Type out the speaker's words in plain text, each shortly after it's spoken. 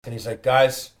And he's like,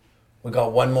 guys, we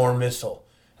got one more missile.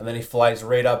 And then he flies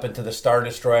right up into the Star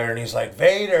Destroyer and he's like,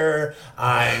 Vader,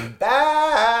 I'm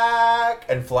back.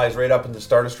 And flies right up into the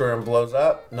Star Destroyer and blows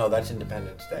up. No, that's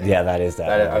Independence Day. Yeah, that is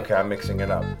that. Okay, I'm mixing it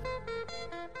up.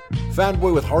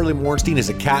 Fanboi with Harley Morenstein is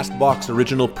a CastBox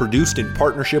original produced in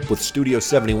partnership with Studio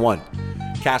 71.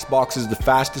 CastBox is the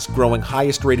fastest growing,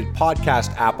 highest rated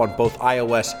podcast app on both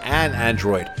iOS and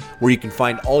Android, where you can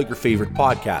find all your favorite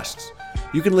podcasts.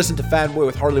 You can listen to Fanboi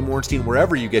with Harley Morenstein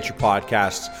wherever you get your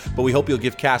podcasts, but we hope you'll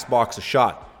give CastBox a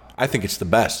shot. I think it's the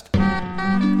best.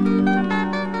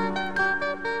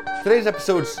 Today's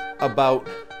episode's about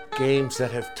games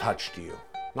that have touched you.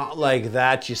 Not like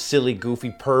that, you silly,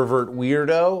 goofy, pervert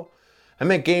weirdo. I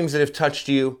meant games that have touched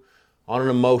you on an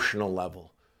emotional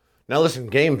level. Now listen,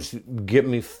 games get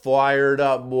me fired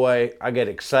up, boy. I get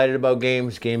excited about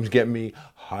games. Games get me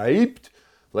hyped.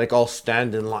 Like I'll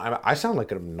stand in line. I sound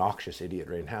like an obnoxious idiot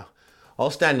right now. I'll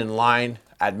stand in line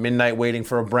at midnight waiting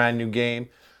for a brand new game.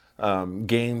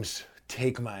 Games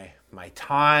take my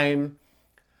time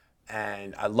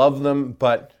and I love them,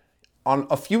 but on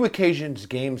a few occasions,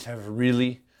 games have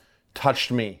really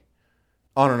touched me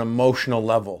on an emotional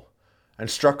level and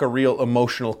struck a real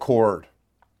emotional chord.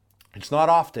 It's not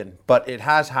often, but it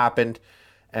has happened.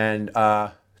 And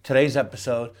today's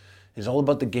episode is all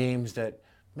about the games that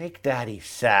make daddy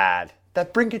sad,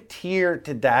 that bring a tear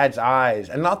to dad's eyes.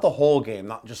 And not the whole game,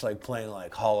 not just like playing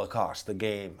like Holocaust, the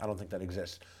game. I don't think that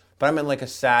exists. But I meant like a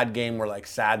sad game where like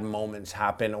sad moments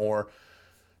happen, or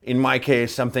in my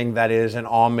case, something that is an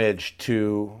homage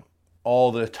to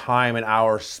all the time and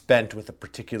hours spent with a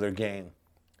particular game.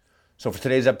 So for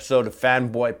today's episode of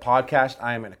Fanboi Podcast,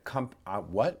 I am in a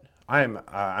what? I'm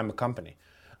a company.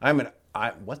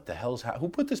 What the hell's who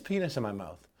put this penis in my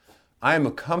mouth? I am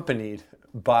accompanied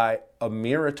by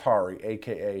Amir Atari,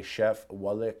 aka Chef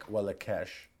Walekesh,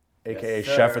 aka Yes,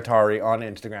 Chef Atari on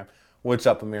Instagram. What's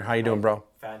up, Amir? How you doing, bro?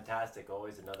 Fantastic.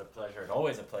 Always another pleasure. And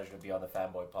always a pleasure to be on the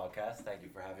Fanboi Podcast. Thank you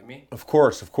for having me. Of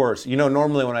course. You know,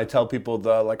 normally when I tell people,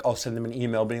 I'll send them an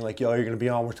email being like, yo, you're going to be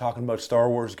on, we're talking about Star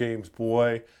Wars games,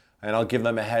 boy. And I'll give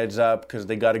them a heads up because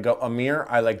they got to go. Amir,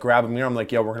 I grab Amir. I'm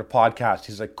like, yo, we're going to podcast.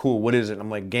 He's like, cool, what is it? I'm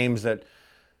like, games that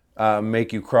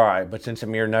make you cry. But since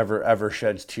Amir never, ever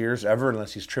sheds tears, ever,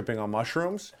 unless he's tripping on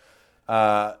mushrooms,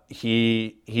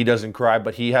 he doesn't cry,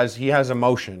 but he has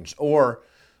emotions. Or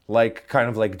kind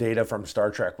of like Data from Star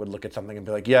Trek would look at something and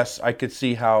be like, yes, I could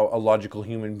see how a logical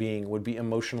human being would be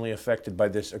emotionally affected by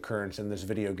this occurrence in this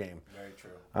video game. Very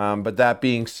true. But that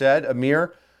being said,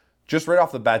 Amir, just right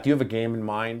off the bat, do you have a game in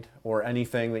mind or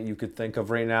anything that you could think of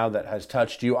right now that has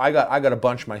touched you? I got a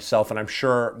bunch myself, and I'm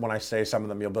sure when I say some of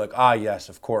them, you'll be like, yes,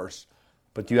 of course.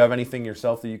 But do you have anything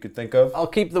yourself that you could think of? I'll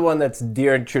keep the one that's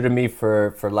dear and true to me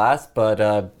for last,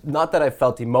 but not that I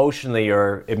felt emotionally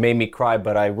or it made me cry,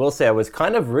 but I will say I was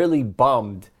kind of really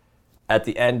bummed at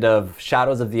the end of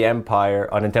Shadows of the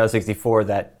Empire on Nintendo 64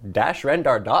 that Dash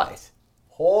Rendar dies.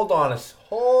 Hold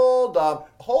up.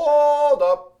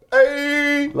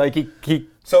 Hey! Like he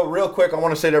So real quick, I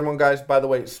want to say to everyone, guys, by the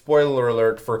way, spoiler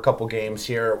alert for a couple games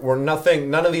here. None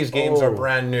of these games are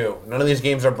brand new.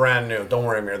 Don't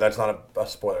worry, Amir, that's not a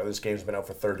spoiler. This game's been out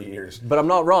for 30 years. But I'm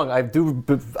not wrong. I do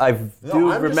I'm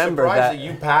remember just surprised that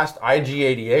you passed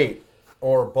IG-88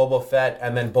 or Boba Fett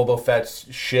and then Boba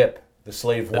Fett's ship, the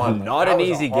Slave One. Not an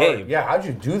easy game. Yeah, how'd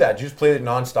you do that? Did you just play it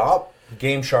nonstop?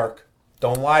 Game Shark.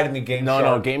 Don't lie to me, Game Shark.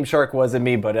 No, Game Shark wasn't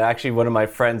me, but actually one of my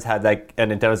friends had a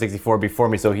Nintendo 64 before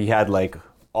me, so he had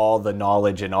all the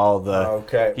knowledge and all the...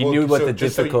 Okay. He knew what the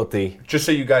difficulty... Just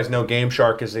so you guys know, Game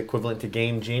Shark is equivalent to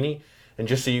Game Genie. And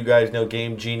just so you guys know,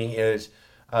 Game Genie is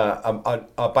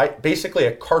basically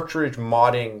a cartridge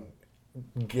modding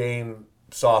game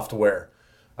software.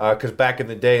 Because back in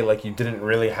the day, you didn't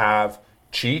really have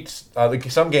cheats.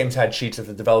 Some games had cheats that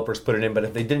the developers put it in, but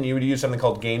if they didn't, you would use something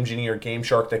called Game Genie or Game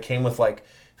Shark that came with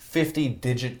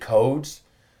 50-digit codes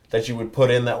that you would put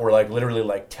in that were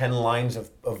literally 10 lines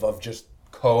of just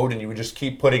code, and you would just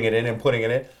keep putting it in.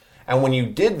 And when you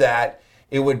did that,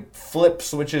 it would flip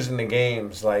switches in the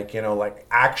games,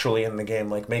 actually in the game,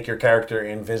 make your character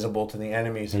invisible to the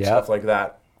enemies and stuff like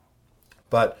that.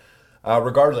 But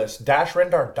regardless, Dash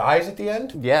Rendar dies at the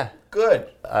end? Yeah. Good.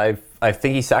 I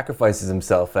think he sacrifices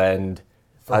himself, and...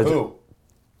 For who?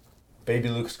 Baby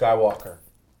Luke Skywalker.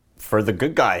 For the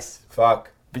good guys.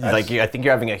 Fuck. I think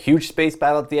you're having a huge space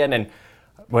battle at the end, and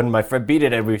when my friend beat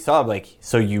it and we saw him,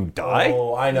 so you die?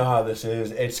 Oh, I know how this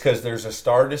is. It's because there's a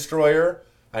Star Destroyer,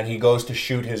 and he goes to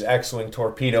shoot his X-Wing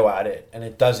torpedo at it, and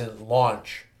it doesn't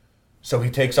launch. So he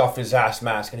takes off his ass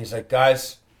mask, and he's like,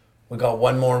 guys, we got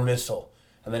one more missile.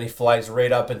 And then he flies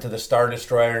right up into the Star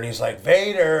Destroyer, and he's like,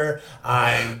 Vader,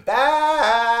 I'm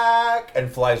back!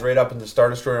 And flies right up into the Star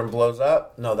Destroyer and blows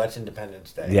up. No, that's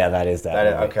Independence Day. Yeah, that is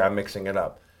that. Okay, I'm mixing it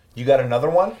up. You got another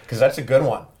one? Because that's a good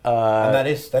one. And that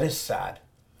is sad.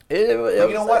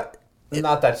 You know what?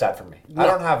 Not that sad for me. No. I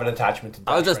don't have an attachment to that.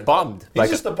 I was just bummed.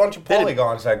 He's just a bunch of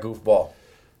polygons, that goofball.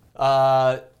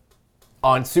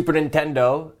 On Super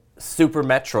Nintendo, Super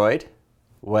Metroid,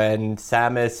 when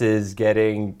Samus is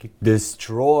getting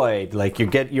destroyed, like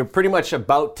you're pretty much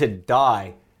about to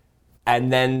die,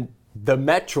 and then the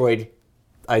Metroid,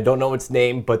 I don't know its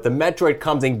name, but the Metroid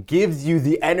comes and gives you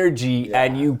the energy,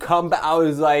 and you come back. I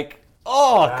was like,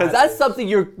 oh, because that's something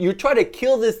you're trying to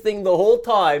kill this thing the whole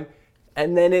time,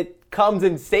 and then it comes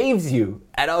and saves you.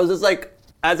 And I was just like,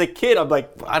 as a kid, I'm like,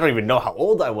 I don't even know how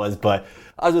old I was, but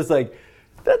I was just like,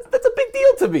 that's a big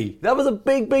deal to me. That was a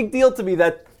big deal to me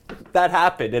that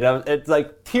happened, and it's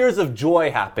like tears of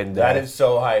joy happened there. That is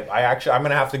so hype. I'm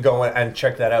gonna have to go and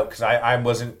check that out because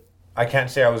I can't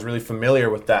say I was really familiar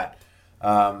with that.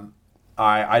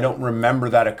 I don't remember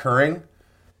that occurring,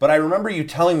 but I remember you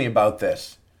telling me about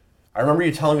this. I remember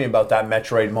you telling me about that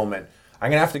Metroid moment. I'm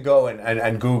going to have to go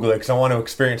and Google it because I want to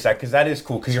experience that because that is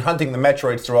cool because you're hunting the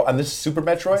Metroids through, and this is Super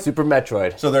Metroid? Super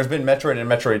Metroid. So there's been Metroid and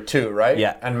Metroid 2, right?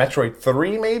 Yeah. And Metroid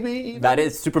 3 maybe? Even? That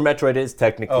is, Super Metroid is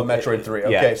technically. Oh, Metroid 3.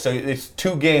 Okay, yeah. So it's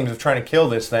 2 games of trying to kill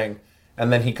this thing,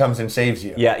 and then he comes and saves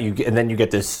you. Yeah, and then you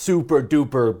get this super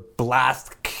duper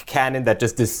blast cannon that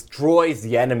just destroys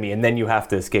the enemy, and then you have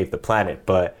to escape the planet.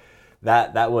 But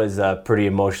that was pretty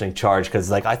emotionally charged because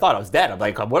like I thought I was dead. I'm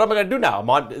like, what am I gonna do now?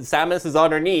 Samus is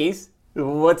on her knees.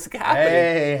 What's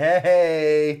happening?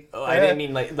 Hey! Oh, I didn't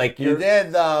mean like you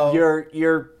did though.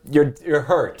 You're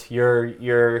hurt.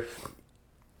 You're,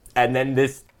 and then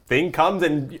this thing comes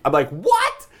and I'm like,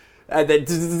 what? And then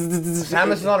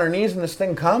Samus is on her knees and this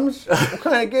thing comes. What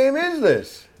kind of game is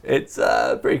this? It's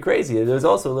pretty crazy. There's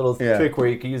also a little trick where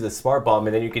you can use a smart bomb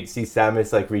and then you can see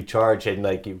Samus like recharge and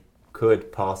like you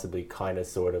could possibly kind of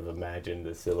sort of imagine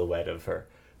the silhouette of her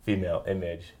female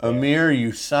image. Amir,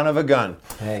 you son of a gun.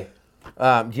 Hey.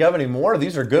 Do you have any more?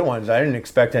 These are good ones. I didn't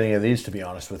expect any of these, to be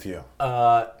honest with you.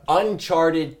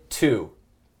 Uncharted 2.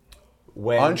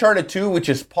 Uncharted 2, which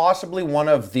is possibly one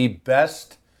of the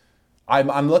best.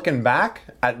 I'm looking back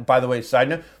at, by the way, side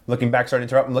note, sorry to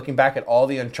interrupt, I'm looking back at all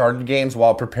the Uncharted games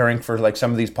while preparing for like some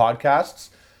of these podcasts.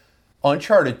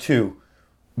 Uncharted 2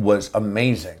 was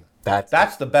amazing.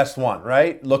 That's the best one,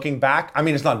 right? Looking back, I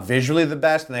mean, it's not visually the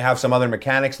best, and they have some other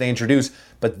mechanics they introduce,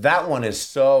 but that one is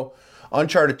so...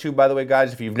 Uncharted 2, by the way,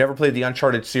 guys, if you've never played the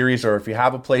Uncharted series, or if you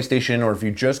have a PlayStation, or if you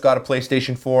just got a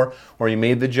PlayStation 4, or you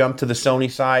made the jump to the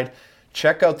Sony side,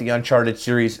 check out the Uncharted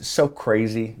series. It's so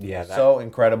crazy. Yeah. So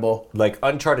incredible. Like,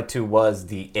 Uncharted 2 was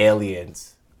the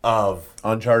Aliens of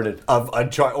Uncharted.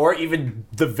 Or even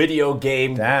the video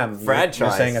game franchise.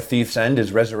 You're saying A Thief's End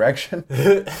is Resurrection?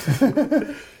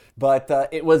 But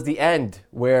it was the end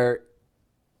where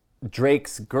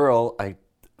Drake's girl...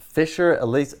 Elena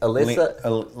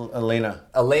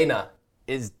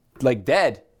is like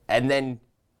dead, and then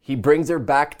he brings her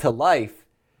back to life,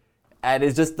 and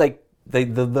it's just like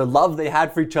the love they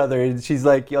had for each other. And she's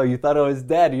like, "Yo, you thought I was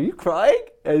dead? Are you crying?"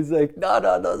 And he's like, "No,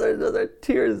 those are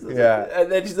tears." Yeah. And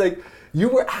then she's like, "You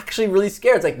were actually really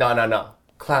scared." It's like, "No,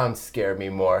 clowns scare me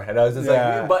more." And I was just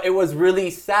like, but it was really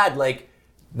sad, like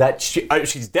that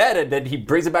she's dead, and then he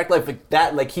brings her back to life like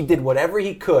that. Like he did whatever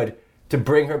he could to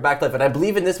bring her back to life. And I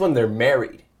believe in this one, they're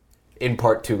married in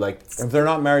part 2. Like, if they're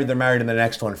not married, they're married in the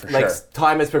next one for sure. Like,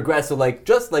 time has progressed. So, like,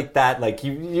 just like that, like,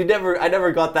 I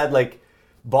never got that, like,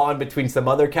 bond between some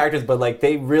other characters, but, like,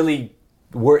 they really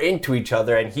were into each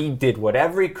other, and he did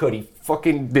whatever he could. He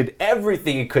fucking did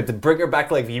everything he could to bring her back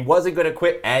to life. He wasn't going to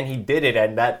quit, and he did it.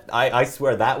 And that, I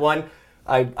swear, that one...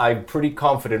 I'm pretty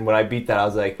confident when I beat that. I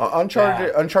was like,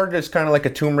 Uncharted is kind of like a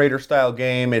Tomb Raider style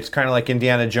game. It's kind of like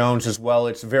Indiana Jones as well.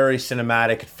 It's very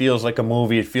cinematic. It feels like a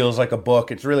movie. It feels like a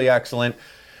book. It's really excellent.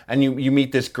 And you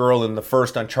meet this girl in the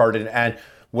first Uncharted. And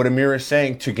what Amir is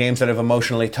saying to games that have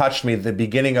emotionally touched me, the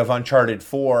beginning of Uncharted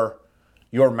 4,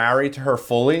 you're married to her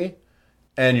fully.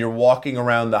 And you're walking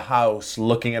around the house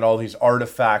looking at all these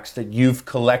artifacts that you've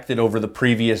collected over the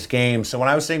previous games. So when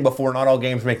I was saying before, not all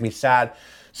games make me sad.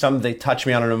 Some, they touch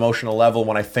me on an emotional level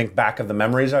when I think back of the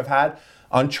memories I've had.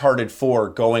 Uncharted 4,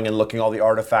 going and looking all the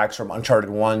artifacts from Uncharted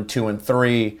 1, 2, and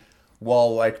 3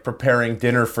 while like preparing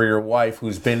dinner for your wife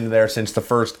who's been there since the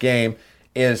first game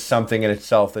is something in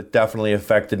itself that definitely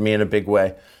affected me in a big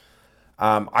way.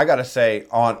 I gotta say,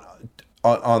 on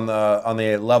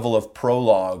the level of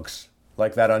prologues,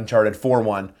 like that Uncharted 4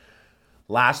 one,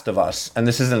 Last of Us, and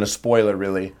this isn't a spoiler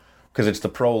really, because it's the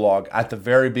prologue, at the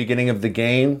very beginning of the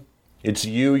game, It's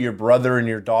you, your brother, and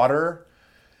your daughter.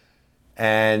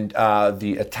 And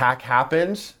the attack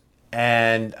happens.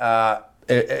 And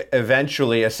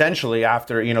eventually, essentially,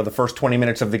 after, the first 20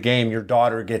 minutes of the game, your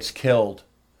daughter gets killed.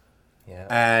 Yeah.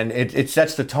 And it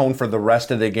sets the tone for the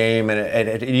rest of the game, and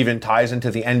it even ties into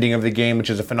the ending of the game, which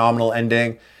is a phenomenal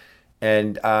ending.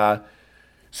 And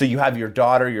so you have your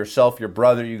daughter, yourself, your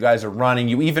brother, you guys are running.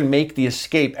 You even make the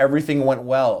escape. Everything went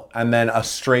well. And then a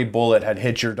stray bullet had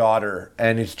hit your daughter.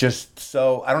 And it's just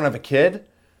so, I don't have a kid,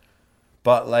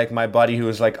 but like my buddy who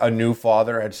was like a new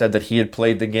father had said that he had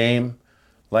played the game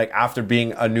like after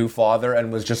being a new father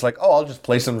and was just like, oh, I'll just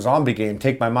play some zombie game,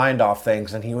 take my mind off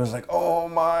things. And he was like, oh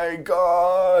my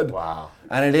God. Wow.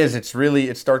 And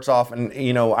it starts off, and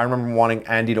I remember wanting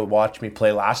Andy to watch me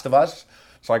play Last of Us.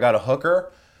 So I got a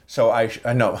hooker. So I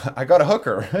got a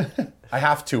hooker. I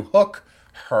have to hook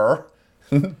her.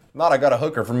 Not I got a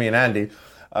hooker for me and Andy.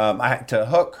 I had to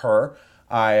hook her.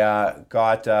 I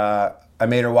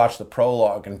made her watch the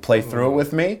prologue and play through it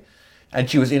with me. And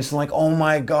she was instantly like, oh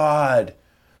my God.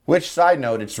 Which, side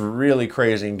note, it's really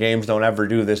crazy, and games don't ever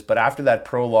do this, but after that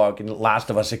prologue in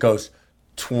Last of Us, it goes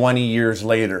 20 years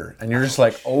later, and you're just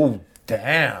like, oh,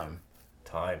 damn.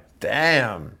 Time.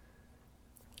 Damn.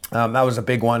 That was a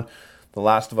big one, the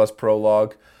Last of Us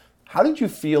prologue. How did you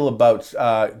feel about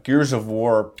Gears of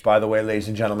War, by the way, ladies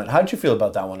and gentlemen? How did you feel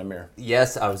about that one, Amir?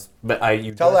 Yes, I was. But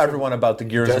Tell everyone about the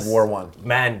Gears of War one.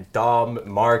 Man, Dom,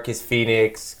 Marcus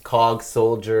Phoenix, COG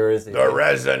soldiers. The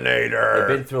Resonator. I've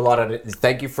been through a lot of it.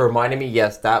 Thank you for reminding me.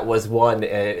 Yes, that was one.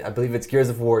 I believe it's Gears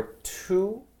of War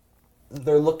 2.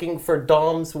 They're looking for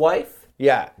Dom's wife.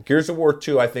 Yeah, Gears of War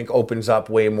 2, I think, opens up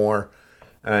way more.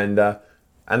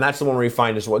 And that's the one where you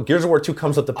find as well. Gears of War 2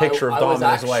 comes with the picture of Dom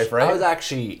and his wife, right? I was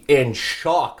actually in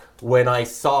shock when I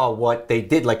saw what they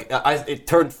did. Like, it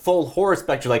turned full horror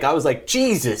spectrum. Like, I was like,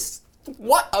 Jesus,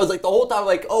 what? I was like, the whole time,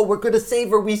 like, oh, we're going to save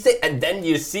her. And then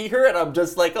you see her, and I'm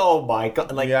just like, oh my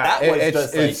God. Like, yeah, that was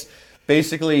just like... It's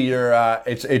basically,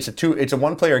 it's a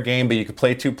one-player game, but you can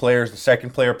play two players. The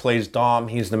second player plays Dom.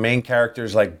 He's the main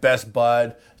character's, like, best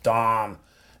bud, Dom.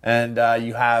 And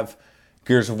you have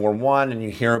Gears of War 1, and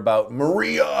you hear about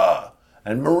Maria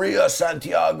and Maria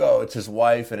Santiago. It's his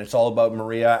wife, and it's all about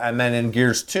Maria. And then in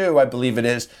Gears 2, I believe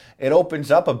it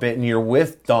opens up a bit, and you're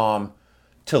with Dom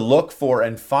to look for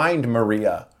and find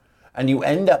Maria. And you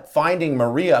end up finding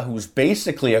Maria, who's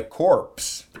basically a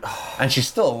corpse. And she's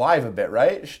still alive a bit,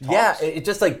 right? Yeah, it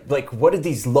just like what did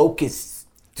these locusts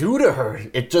do to her?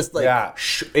 It just like,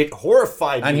 it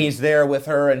horrified me. And he's there with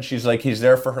her, and she's like, he's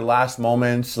there for her last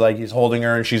moments, like he's holding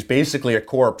her, and she's basically a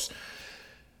corpse.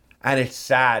 And it's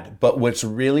sad, but what's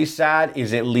really sad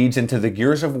is it leads into the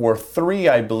Gears of War 3,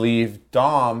 I believe,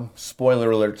 Dom,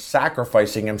 spoiler alert,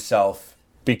 sacrificing himself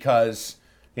because,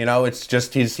 it's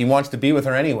just, he wants to be with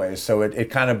her anyways, so it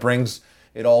kind of brings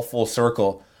it all full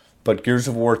circle. But Gears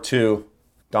of War 2,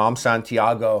 Dom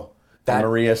Santiago, and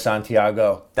Maria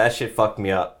Santiago. That shit fucked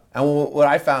me up. And what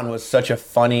I found was such a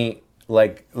funny,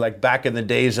 like back in the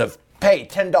days of pay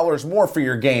 $10 more for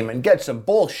your game and get some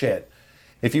bullshit.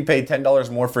 If you pay $10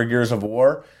 more for Gears of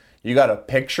War, you got a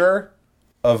picture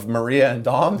of Maria and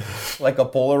Dom, like a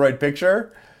Polaroid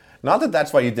picture. Not that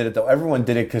that's why you did it, though. Everyone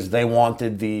did it because they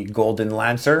wanted the Golden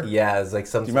Lancer. Yeah, it's like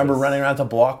some. Do you remember running around to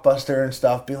Blockbuster and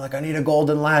stuff, being like, I need a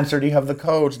Golden Lancer. Do you have the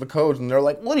codes? And they're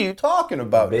like, what are you talking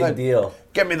about? Big deal.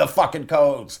 Give me the fucking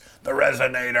codes. The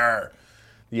Resonator.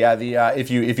 Yeah,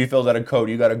 if you filled out a code,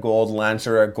 you got a Gold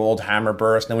Lancer, a Gold Hammer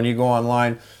Burst. And when you go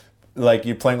online, like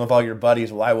you're playing with all your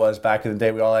buddies. Well, I was back in the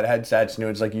day. We all had headsets, and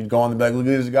it's like you'd go on the back. Look at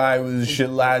this guy with his shit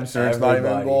Lancer. It's not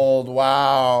even gold.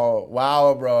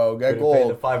 Wow, bro, get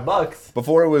gold. Paid the $5.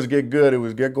 Before it was get good, it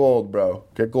was get gold, bro.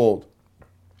 Get gold.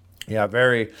 Yeah,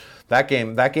 that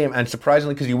game, and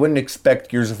surprisingly, because you wouldn't expect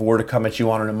Gears of War to come at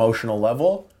you on an emotional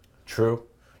level. True.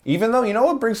 Even though,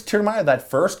 what brings to mind that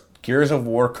first Gears of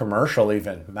War commercial,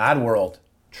 even Mad World.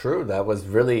 True, that was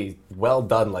really well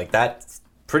done. Like that,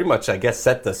 pretty much, I guess,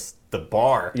 set the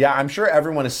bar. Yeah, I'm sure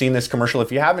everyone has seen this commercial.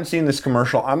 If you haven't seen this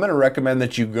commercial, I'm going to recommend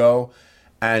that you go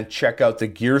and check out the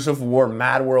Gears of War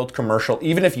Mad World commercial.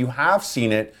 Even if you have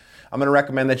seen it, I'm going to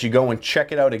recommend that you go and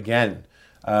check it out again.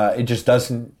 It just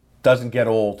doesn't get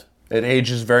old. It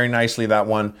ages very nicely, that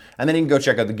one. And then you can go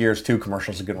check out the Gears 2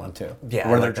 commercial. It's a good one, too. Yeah,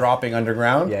 where they're dropping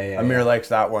underground. Yeah. Amir likes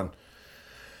that one.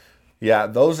 Yeah,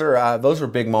 those are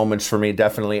big moments for me,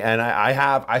 definitely. And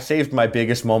I saved my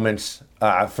biggest moments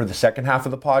for the second half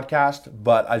of the podcast,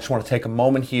 but I just want to take a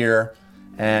moment here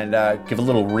and give a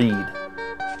little read.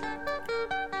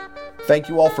 Thank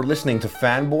you all for listening to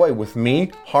Fanboi with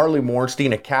me, Harley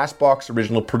Morenstein, a Castbox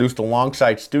original produced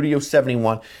alongside Studio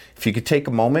 71. If you could take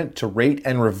a moment to rate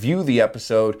and review the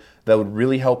episode, that would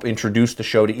really help introduce the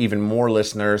show to even more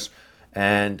listeners.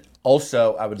 And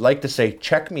also, I would like to say,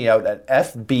 check me out at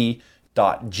fb.gg/Harley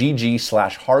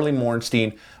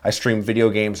Morenstein. I stream video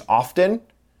games often.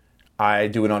 I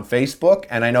do it on Facebook.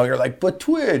 And I know you're like, but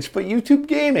Twitch, but YouTube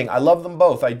gaming. I love them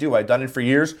both. I do. I've done it for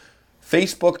years.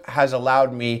 Facebook has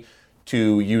allowed me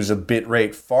to use a bit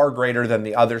rate far greater than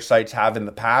the other sites have in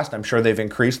the past. I'm sure they've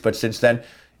increased, but since then,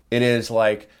 it is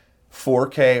like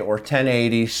 4K or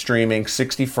 1080 streaming,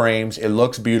 60 frames. It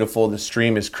looks beautiful. The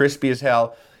stream is crispy as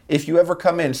hell. If you ever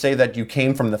come in, say that you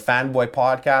came from the Fanboi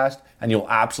podcast, and you'll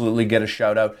absolutely get a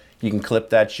shout out. You can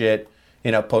clip that shit,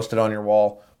 post it on your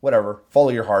wall, whatever. Follow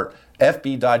your heart.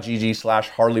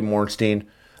 fb.gg/Harley Morenstein.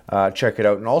 Check it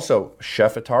out. And also,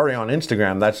 Chef Atari on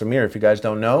Instagram. That's Amir. If you guys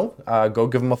don't know, go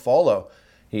give him a follow.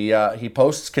 He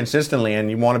posts consistently,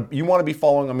 and you want to be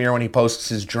following Amir when he posts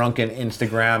his drunken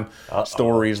Instagram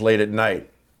stories late at night.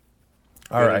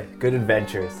 All right. Good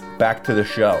adventures. Back to the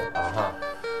show.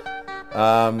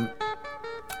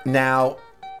 Now,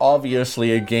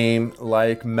 obviously, a game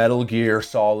like Metal Gear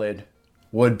Solid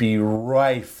would be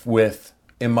rife with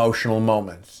emotional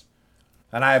moments.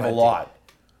 And I have a lot.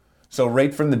 So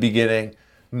right from the beginning,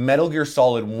 Metal Gear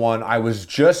Solid 1, I was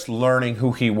just learning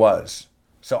who he was.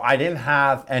 So I didn't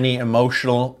have any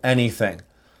emotional anything.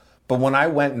 But when I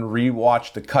went and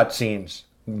rewatched the cutscenes,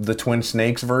 the Twin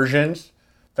Snakes versions,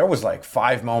 there was like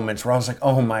 5 moments where I was like,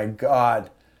 oh my God.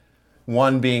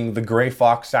 One being the Gray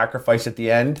Fox sacrifice at the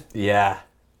end. Yeah.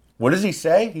 What does he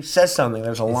say? He says something.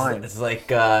 There's a line. It's like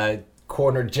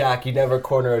corner jack. You never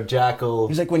corner a jackal.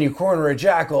 He's like, when you corner a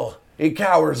jackal, it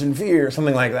cowers in fear,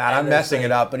 something like that. I'm messing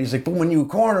it up, but he's like, but when you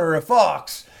corner a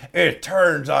fox, it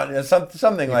turns on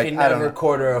something like. You can never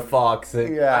corner a fox.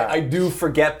 Yeah, I do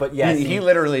forget, but yes, he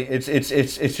literally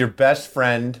it's your best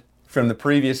friend from the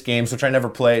previous games, which I never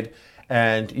played,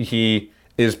 and he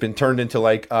has been turned into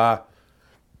like a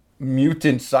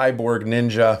mutant cyborg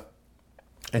ninja,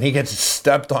 and he gets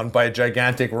stepped on by a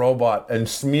gigantic robot and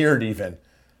smeared even.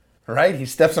 Right? He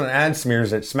steps on it and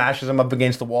smears it, smashes him up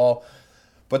against the wall.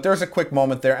 But there's a quick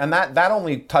moment there, and that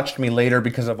only touched me later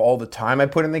because of all the time I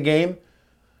put in the game.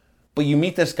 But you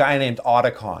meet this guy named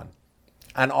Otacon.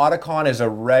 And Otacon is a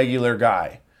regular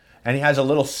guy. And he has a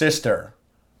little sister,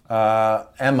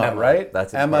 Emma, right?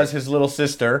 That's Emma's his little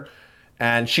sister.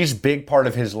 And she's a big part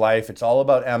of his life. It's all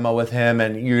about Emma with him,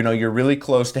 and you're really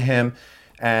close to him.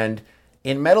 And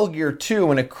in Metal Gear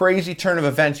 2, in a crazy turn of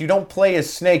events, you don't play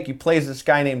as Snake, you play as this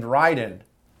guy named Raiden.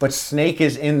 But Snake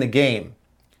is in the game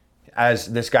as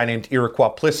this guy named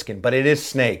Iroquois Pliskin, but it is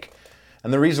Snake.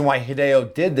 And the reason why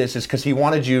Hideo did this is because he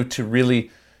wanted you to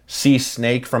really see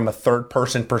Snake from a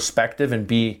third-person perspective and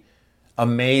be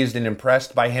amazed and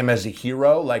impressed by him as a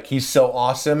hero. Like, he's so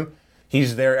awesome.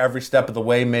 He's there every step of the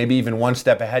way, maybe even one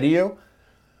step ahead of you.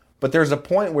 But there's a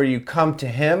point where you come to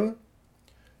him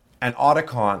and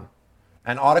Otacon's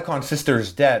sister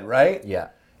is dead, right? Yeah.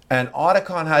 And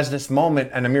Otacon has this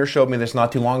moment, and Amir showed me this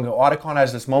not too long ago. Otacon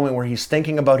has this moment where he's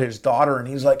thinking about his daughter, and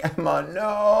he's like, Emma,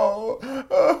 no.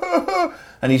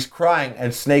 And he's crying,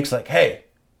 and Snake's like, hey,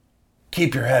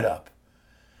 keep your head up.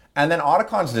 And then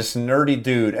Otacon's this nerdy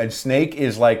dude, and Snake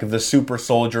is like the super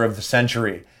soldier of the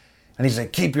century. And he's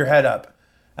like, keep your head up.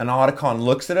 And Otacon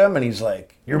looks at him, and he's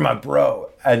like, you're my bro.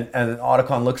 And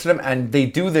Otacon looks at him, and they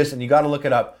do this, and you got to look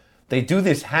it up. They do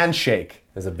this handshake.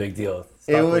 It's a big deal.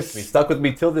 Stuck with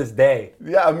me till this day.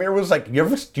 Yeah, Amir was like, do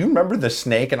you remember the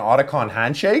Snake and Otacon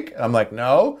handshake? And I'm like,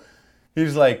 no.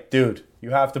 He's like, dude, you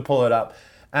have to pull it up.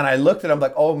 And I looked at him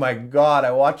like, oh my God,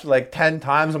 I watched it like 10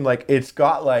 times. I'm like, it's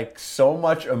got like so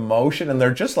much emotion, and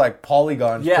they're just like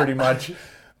polygons pretty much.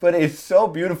 But it's so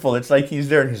beautiful. It's like he's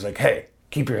there and he's like, hey,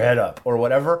 keep your head up or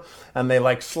whatever. And they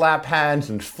like slap hands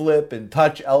and flip and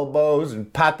touch elbows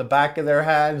and pat the back of their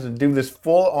hands and do this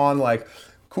full on like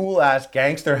cool ass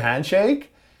gangster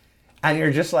handshake. And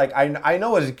you're just like, I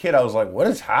know as a kid, I was like, what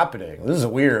is happening? This is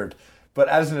weird. But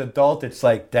as an adult, it's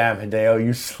like, damn, Hideo,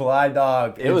 you sly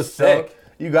dog. It was sick.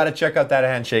 You got to check out that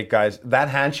handshake, guys. That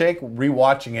handshake,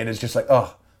 rewatching it is just like,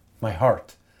 oh, my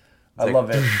heart. I love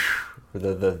it.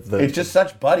 It's just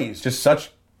such buddies, just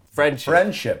such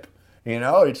friendship. You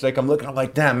know, it's like I'm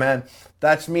like, damn, man,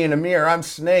 that's me and Amir. I'm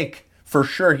Snake. For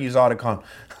sure, he's Otacon.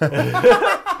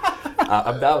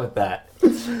 I'm down with that.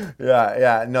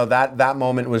 Yeah. No, that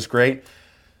moment was great.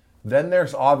 Then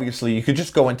there's obviously, you could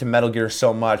just go into Metal Gear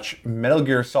so much. Metal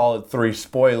Gear Solid 3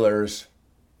 spoilers.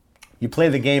 You play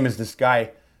the game as this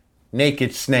guy,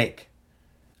 Naked Snake.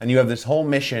 And you have this whole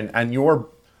mission, and your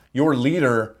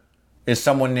leader is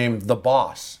someone named the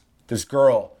Boss. This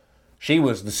girl, she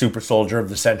was the super soldier of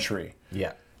the century.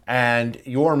 Yeah. And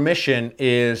your mission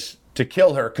is to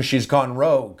kill her because she's gone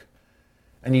rogue.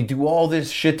 And you do all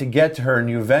this shit to get to her, and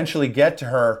you eventually get to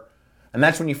her, and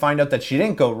that's when you find out that she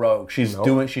didn't go rogue. She's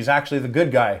actually the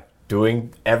good guy.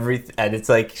 Doing everything, and it's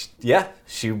like, yeah,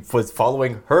 she was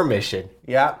following her mission.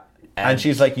 Yeah. And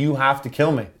she's like, you have to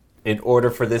kill me. In order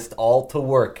for this all to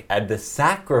work, and the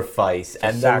sacrifice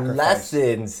and the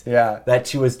lessons that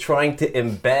she was trying to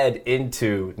embed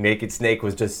into Naked Snake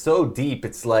was just so deep.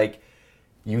 It's like,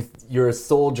 you're a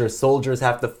soldier. Soldiers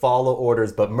have to follow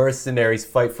orders, but mercenaries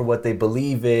fight for what they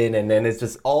believe in, and then it's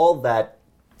just all that,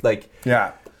 like...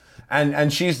 Yeah.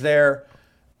 And she's there,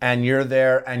 and you're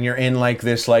there, and you're in like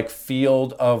this like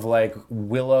field of like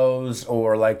willows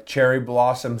or like cherry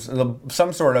blossoms,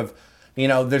 some sort of,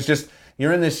 there's just,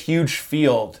 you're in this huge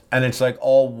field, and it's like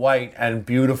all white and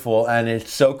beautiful, and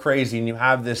it's so crazy, and you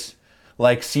have this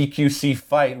like CQC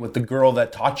fight with the girl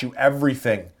that taught you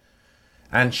everything,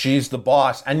 and she's the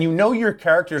boss, and your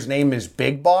character's name is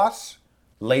Big Boss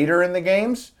later in the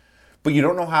games, but you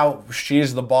don't know how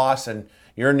she's the boss, and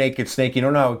you're Naked Snake. You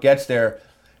don't know how it gets there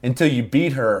until you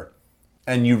beat her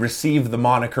and you receive the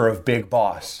moniker of Big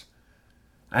Boss.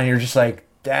 And you're just like,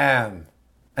 damn.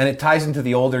 And it ties into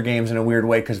the older games in a weird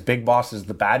way because Big Boss is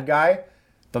the bad guy.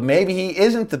 But maybe he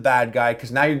isn't the bad guy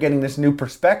because now you're getting this new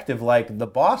perspective like the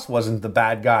boss wasn't the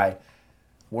bad guy.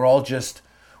 We're all just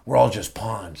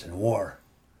pawns in war.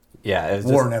 Yeah.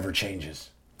 War never changes.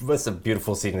 It was a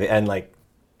beautiful scene. And like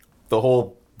the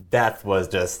whole death was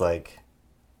just like...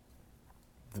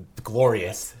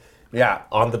 glorious. Yeah.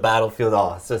 On the battlefield.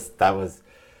 Oh, it's just,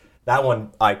 that one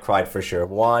I cried for sure.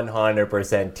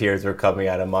 100% tears were coming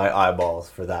out of my eyeballs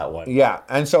for that one. Yeah.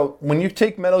 And so when you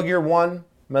take Metal Gear 1,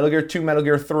 Metal Gear 2, Metal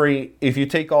Gear 3, if you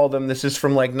take all of them, this is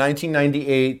from like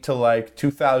 1998 to like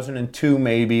 2002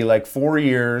 maybe, like 4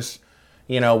 years,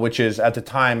 which is at the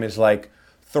time is like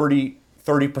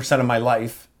 30% of my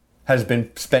life has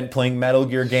been spent playing Metal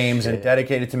Gear games and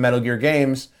dedicated to Metal Gear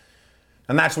games.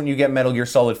 And that's when you get Metal Gear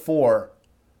Solid 4,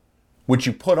 which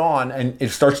you put on and it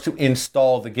starts to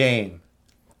install the game.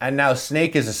 And now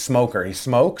Snake is a smoker. He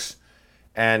smokes.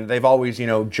 And they've always,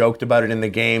 joked about it in the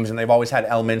games. And they've always had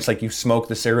elements like you smoke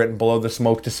the cigarette and blow the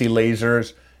smoke to see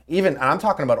lasers. Even, I'm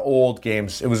talking about old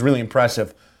games. It was really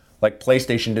impressive. Like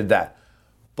PlayStation did that.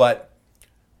 But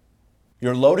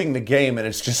you're loading the game and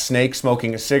it's just Snake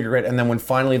smoking a cigarette, and then when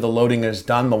finally the loading is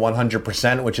done, the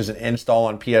 100%, which is an install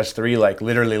on PS3, like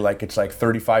literally like it's like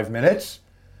 35 minutes,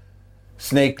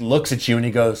 Snake looks at you and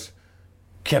he goes,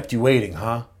 "Kept you waiting,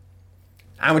 huh?"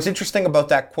 And what's interesting about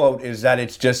that quote is that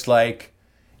it's just like,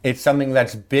 it's something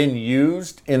that's been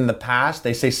used in the past.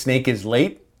 They say Snake is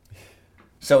late.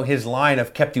 So his line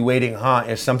of "kept you waiting, huh?"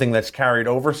 is something that's carried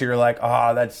over. So you're like,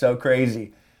 oh, that's so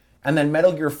crazy. And then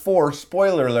Metal Gear 4,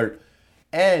 spoiler alert,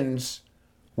 ends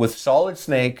with Solid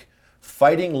Snake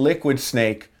fighting Liquid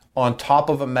Snake on top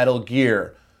of a Metal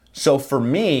Gear. So for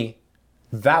me,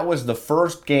 that was the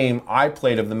first game I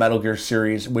played of the Metal Gear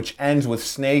series, which ends with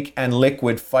Snake and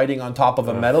Liquid fighting on top of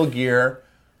a Metal Gear.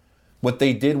 What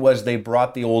they did was they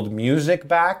brought the old music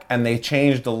back and they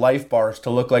changed the life bars to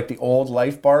look like the old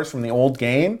life bars from the old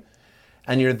game.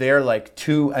 And you're there like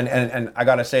and I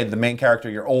gotta say, the main character,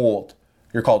 you're old.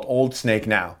 You're called Old Snake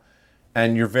now.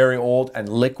 And you're very old, and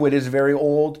Liquid is very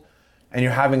old, and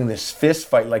you're having this fist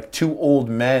fight like two old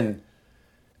men,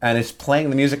 and it's playing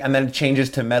the music, and then it changes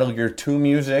to Metal Gear 2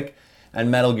 music and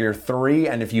Metal Gear 3,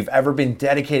 and if you've ever been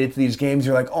dedicated to these games,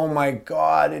 you're like, oh my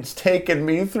god, it's taken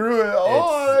me through it.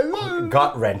 It's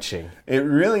gut-wrenching. It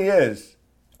really is.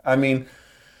 I mean,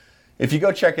 if you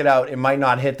go check it out, it might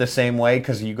not hit the same way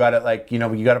because you got to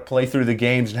you got to play through the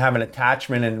games and have an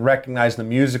attachment and recognize the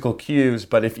musical cues.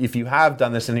 But if you have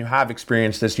done this and you have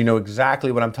experienced this, you know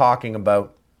exactly what I'm talking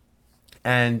about.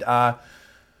 And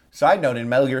side note, in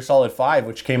Metal Gear Solid 5,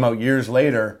 which came out years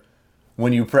later,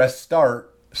 when you press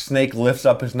start, Snake lifts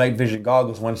up his night vision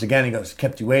goggles once again. He goes,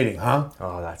 "Kept you waiting, huh?"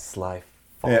 Oh, that's sly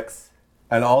fox.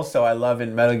 Yeah. And also, I love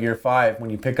in Metal Gear 5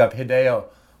 when you pick up Hideo.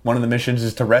 One of the missions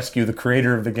is to rescue the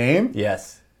creator of the game.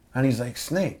 Yes. And he's like,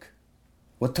 "Snake,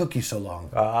 what took you so long?"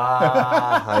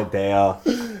 Hideo.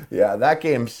 Yeah, that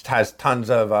game has tons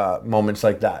of moments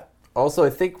like that. Also, I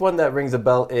think one that rings a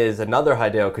bell is another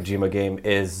Hideo Kojima game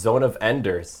is Zone of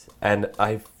Enders. And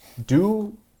I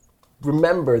do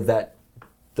remember that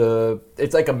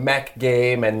it's like a mech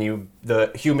game and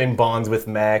the human bonds with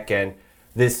mech and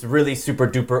this really super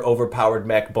duper overpowered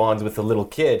mech bonds with a little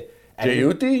kid.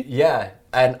 Jehuti? Yeah.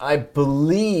 And I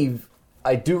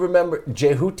do remember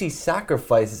Jehuti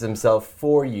sacrifices himself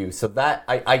for you. So that,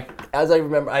 as I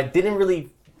remember, I didn't really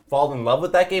fall in love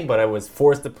with that game, but I was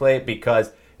forced to play it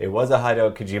because it was a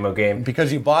Hideo Kojima game.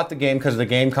 Because you bought the game because the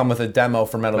game come with a demo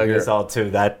for Metal Gear. All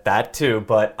too, that too.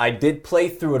 But I did play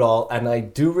through it all, and I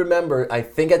do remember, I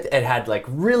think it had like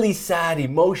really sad,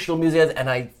 emotional music, and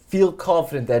I feel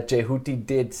confident that Jehuti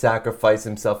did sacrifice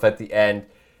himself at the end.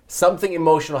 Something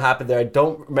emotional happened there. I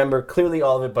don't remember clearly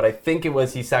all of it, but I think it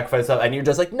was he sacrificed himself, and you're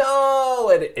just like, no!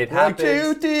 And it happened.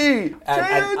 Jehuti!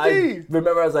 And I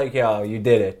remember I was like, yo, you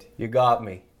did it. You got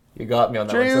me. You got me on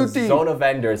that one. So Zone of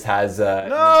Enders has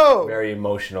a very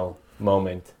emotional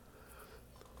moment.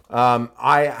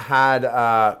 I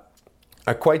had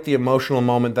quite the emotional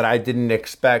moment that I didn't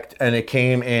expect, and it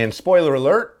came in, spoiler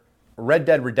alert, Red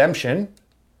Dead Redemption.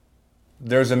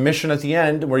 There's a mission at the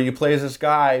end where you play as this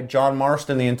guy, John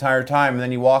Marston, the entire time, and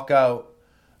then you walk out,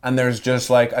 and there's just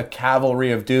like a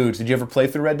cavalry of dudes. Did you ever play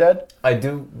through Red Dead? I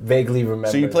do vaguely remember.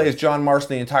 So you play as John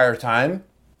Marston the entire time,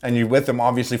 and you're with him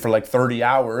obviously for like 30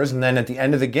 hours, and then at the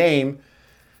end of the game,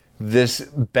 this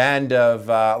band of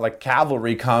like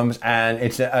cavalry comes, and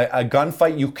it's a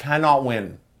gunfight you cannot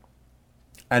win.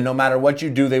 And no matter what you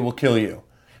do, they will kill you.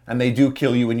 And they do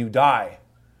kill you and you die.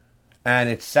 And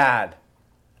it's sad.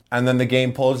 And then the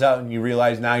game pulls out and you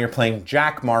realize now you're playing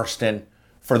Jack Marston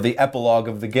for the epilogue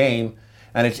of the game.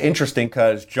 And it's interesting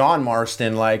because John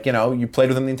Marston, like, you know, you played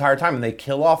with him the entire time and they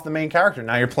kill off the main character.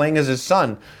 Now you're playing as his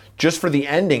son just for the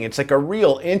ending. It's like a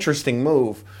real interesting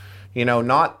move. You know,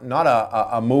 not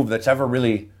a move that's ever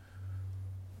really,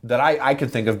 that I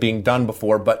could think of being done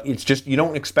before, but it's just, you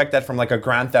don't expect that from like a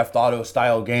Grand Theft Auto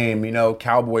style game, you know,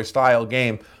 cowboy style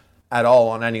game at all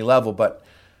on any level, but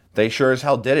they sure as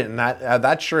hell did it, and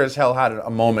that sure as hell had a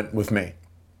moment with me.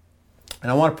 And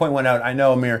I want to point one out. I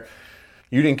know, Amir,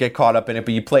 you didn't get caught up in it,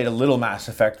 but you played a little Mass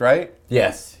Effect, right?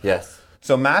 Yes.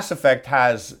 So Mass Effect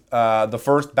has, the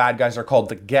first bad guys are called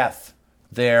the Geth.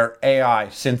 They're AI,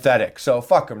 synthetic. So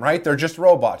fuck them, right? They're just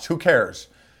robots. Who cares?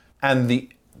 And the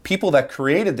people that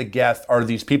created the Geth are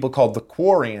these people called the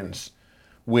Quarians,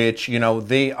 which, you know,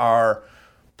 they are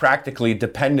practically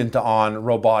dependent on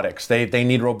robotics. They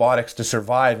need robotics to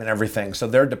survive and everything. So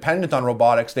they're dependent on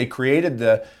robotics. They created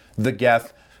the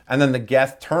Geth, and then the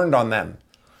Geth turned on them.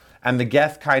 And the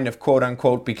Geth kind of, quote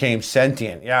unquote, became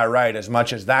sentient. Yeah, right, as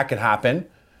much as that could happen.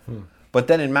 But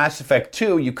then in Mass Effect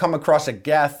 2, you come across a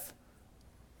Geth,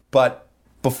 but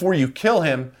before you kill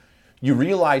him, you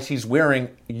realize he's wearing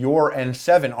your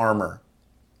N7 armor.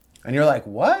 And you're like,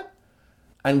 what?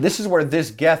 And this is where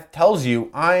this Geth tells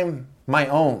you, I'm my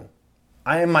own.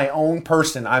 I am my own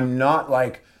person. I'm not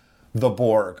like the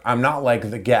Borg. I'm not like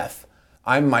the Geth.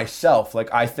 I'm myself.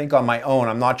 Like, I think on my own.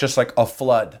 I'm not just like a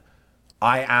flood.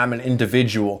 I am an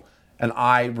individual, and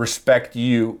I respect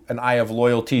you, and I have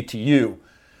loyalty to you.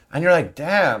 And you're like,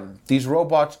 damn, these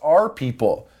robots are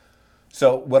people.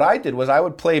 So what I did was I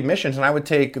would play missions, and I would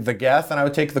take the Geth and I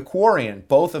would take the Quarian.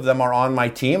 Both of them are on my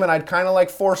team, and I'd kind of like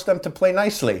force them to play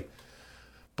nicely.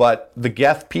 But the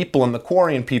Geth people and the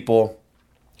Quarian people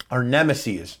are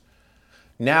nemesis.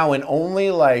 Now, in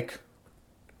only like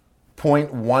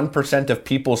 0.1% of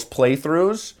people's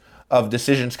playthroughs of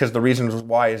decisions, because the reason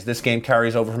why is this game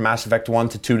carries over from Mass Effect 1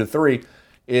 to 2 to 3,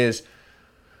 is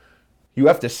you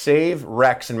have to save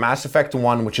Rex in Mass Effect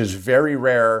 1, which is very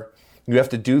rare. You have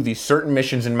to do these certain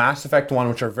missions in Mass Effect 1,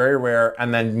 which are very rare,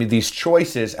 and then these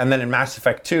choices, and then in Mass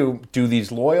Effect 2, do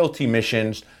these loyalty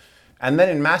missions, and then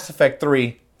in Mass Effect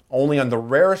 3, only on the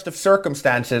rarest of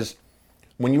circumstances,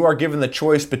 when you are given the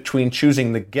choice between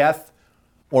choosing the Geth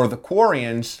or the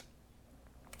Quarians,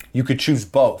 you could choose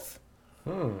both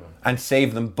and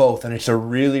save them both, and it's a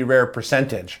really rare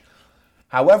percentage.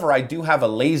 However, I do have a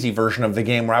lazy version of the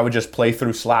game where I would just play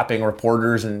through slapping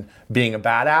reporters and being a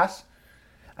badass.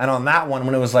 And on that one,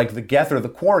 when it was like the Geth or the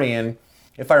Quarian,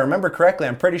 if I remember correctly,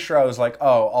 I'm pretty sure I was like,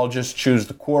 oh, I'll just choose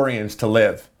the Quarians to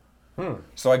live.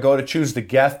 So I go to choose the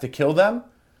Geth to kill them,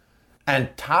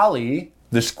 and Tali,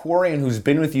 this Quarian who's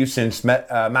been with you since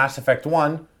Mass Effect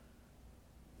 1,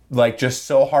 like just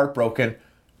so heartbroken,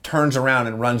 turns around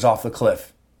and runs off the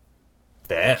cliff.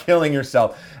 Damn. Killing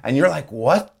yourself. And you're like,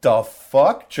 what the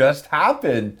fuck just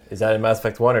happened? Is that in Mass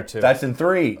Effect 1 or 2? That's in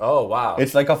 3. Oh, wow.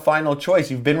 It's like a final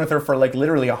choice. You've been with her for like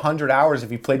literally 100 hours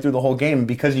if you played through the whole game. And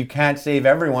because you can't save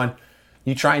everyone,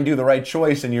 you try and do the right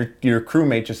choice and your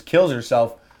crewmate just kills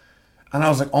herself. And I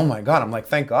was like, oh my God. I'm like,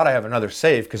 thank God I have another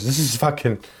save because this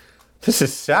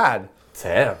is sad.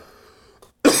 Damn.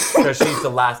 Because she's the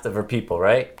last of her people,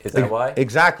 right? Is that why?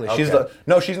 Exactly. Okay.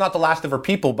 She's not the last of her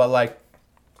people, but like,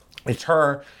 it's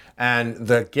her and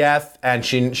the Geth, and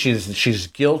she's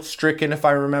guilt-stricken, if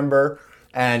I remember,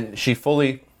 and she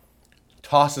fully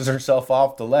tosses herself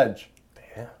off the ledge.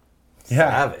 Damn. Yeah.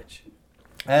 Savage.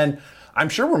 And I'm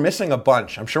sure we're missing a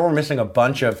bunch. I'm sure we're missing a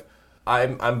bunch of...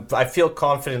 I feel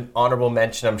confident, honorable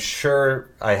mention. I'm sure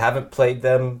I haven't played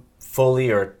them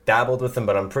fully or dabbled with them,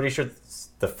 but I'm pretty sure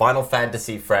the Final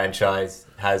Fantasy franchise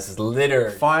has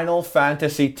littered. Final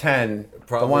Fantasy X, the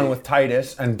Probably. one with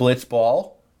Titus and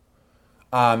Blitzball.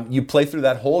 You play through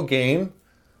that whole game,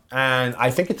 and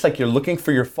I think it's like you're looking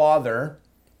for your father,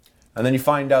 and then you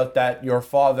find out that your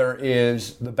father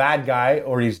is the bad guy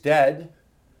or he's dead,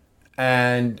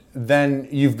 and then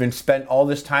you've been spent all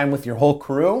this time with your whole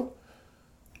crew,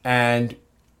 and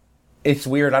it's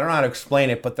weird. I don't know how to explain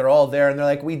it, but they're all there, and they're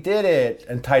like, we did it.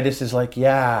 And Titus is like,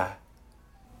 yeah.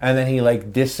 And then he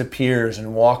like disappears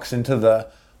and walks into the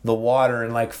water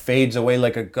and like fades away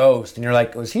like a ghost. And you're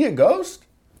like, was he a ghost?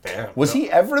 Damn, Was he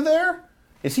ever there?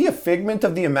 Is he a figment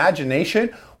of the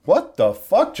imagination? What the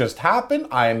fuck just happened?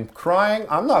 I'm crying.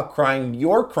 I'm not crying.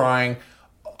 You're crying.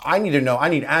 I need to know. I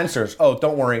need answers. Oh,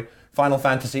 don't worry. Final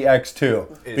Fantasy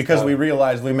X2. Because we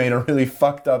realized we made a really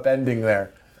fucked up ending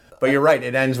there. But you're right.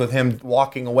 It ends with him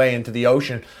walking away into the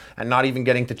ocean and not even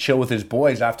getting to chill with his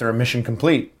boys after a mission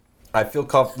complete. I feel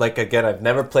like, again, I've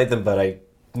never played them, but I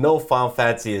know Final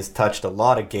Fantasy has touched a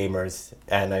lot of gamers,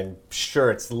 and I'm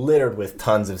sure it's littered with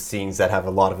tons of scenes that have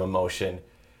a lot of emotion.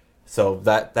 So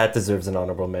that deserves an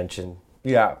honorable mention.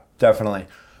 Yeah, definitely.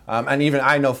 And even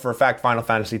I know for a fact Final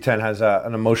Fantasy X has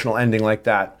an emotional ending like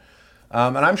that.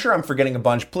 And I'm sure I'm forgetting a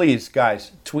bunch. Please,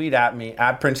 guys, tweet at me,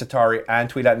 at Prince Atari, and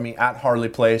tweet at me, at Harley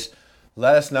Place.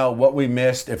 Let us know what we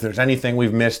missed, if there's anything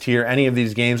we've missed here, any of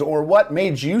these games, or what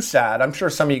made you sad. I'm sure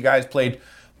some of you guys played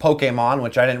Pokemon,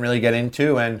 which I didn't really get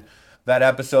into, and that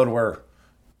episode where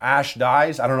Ash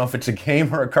dies, I don't know if it's a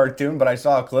game or a cartoon, but I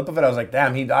saw a clip of it. I was like,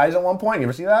 damn, he dies at one point. You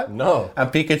ever see that? No. And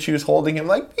Pikachu's holding him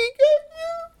like,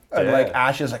 Pikachu! And like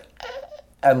Ash is like,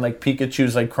 and like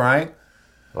Pikachu's like crying.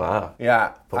 Wow.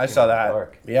 Yeah, I saw that.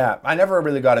 Dark. Yeah, I never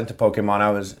really got into Pokemon.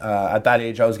 I was, at that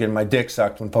age, I was getting my dick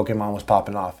sucked when Pokemon was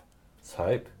popping off. It's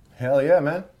hype. Hell yeah,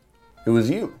 man. It was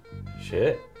you.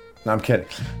 Shit. No, I'm kidding.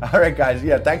 All right, guys.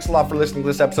 Yeah, thanks a lot for listening to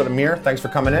this episode of Mir. Thanks for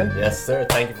coming in. Yes, sir.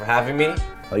 Thank you for having me.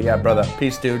 Oh, yeah, brother.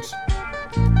 Peace, dudes.